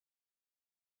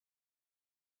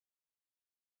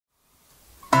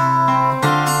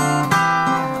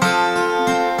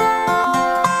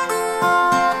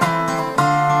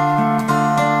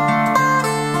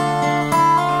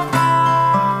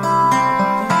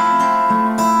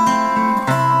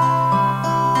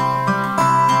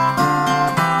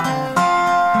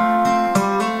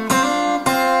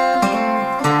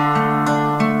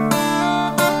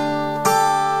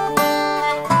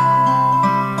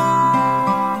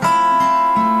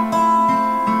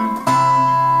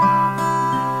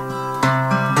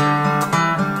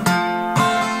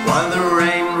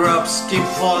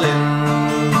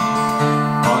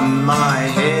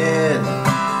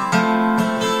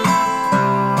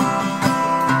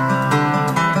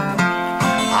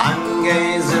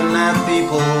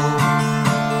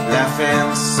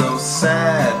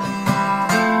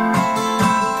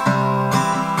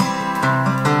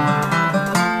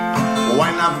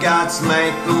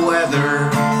weather,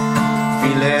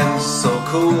 feeling so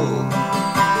cool.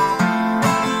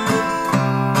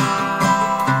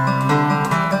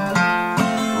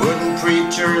 Wouldn't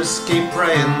preachers keep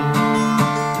praying,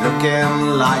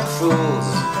 looking like fools?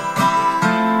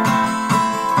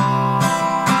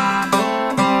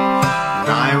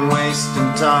 I'm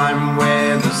wasting time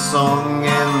with a song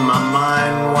in my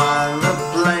mind while the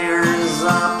players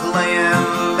are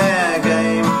playing their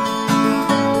game.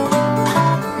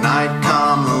 And I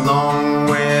come along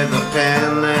with a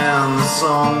pen and a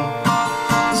song,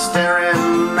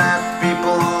 staring at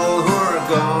people who are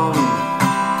gone.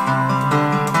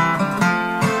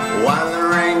 While the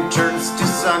rain turns to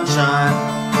sunshine,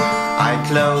 I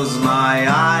close my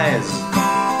eyes.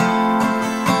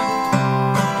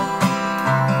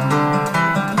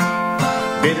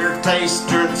 Bitter taste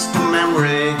turns to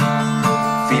memory,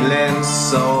 feeling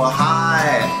so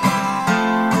high.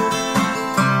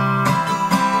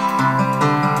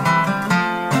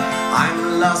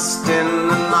 I'm lost in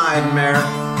a nightmare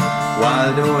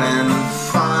while doing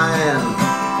fine.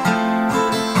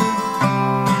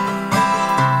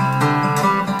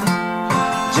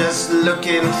 Just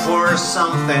looking for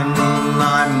something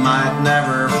I might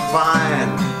never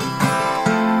find.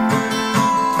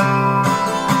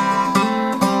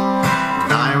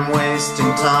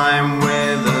 Wasting time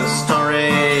with a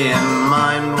story in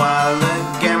mind while the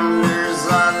gamblers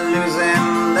are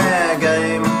losing their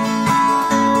game.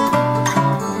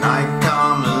 And I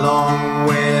come along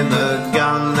with a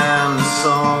gun and a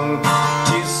song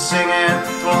to sing it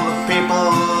for the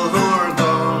people who are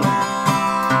gone.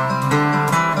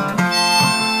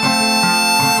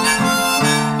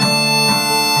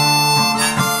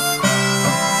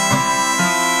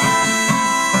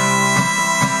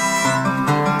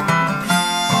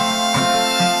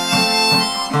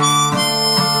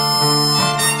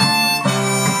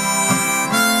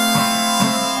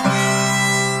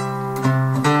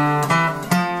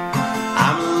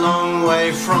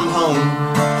 From home,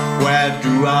 where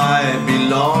do I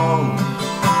belong?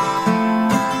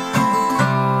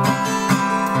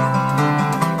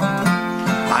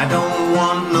 I don't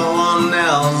want no one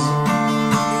else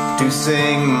to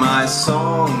sing my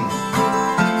song.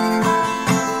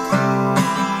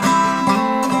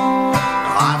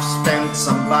 I've spent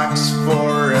some bucks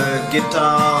for a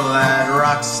guitar that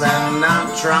rocks, and I'm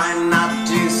trying not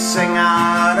to sing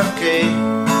out of key.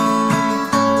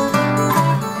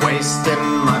 Wasting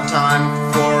my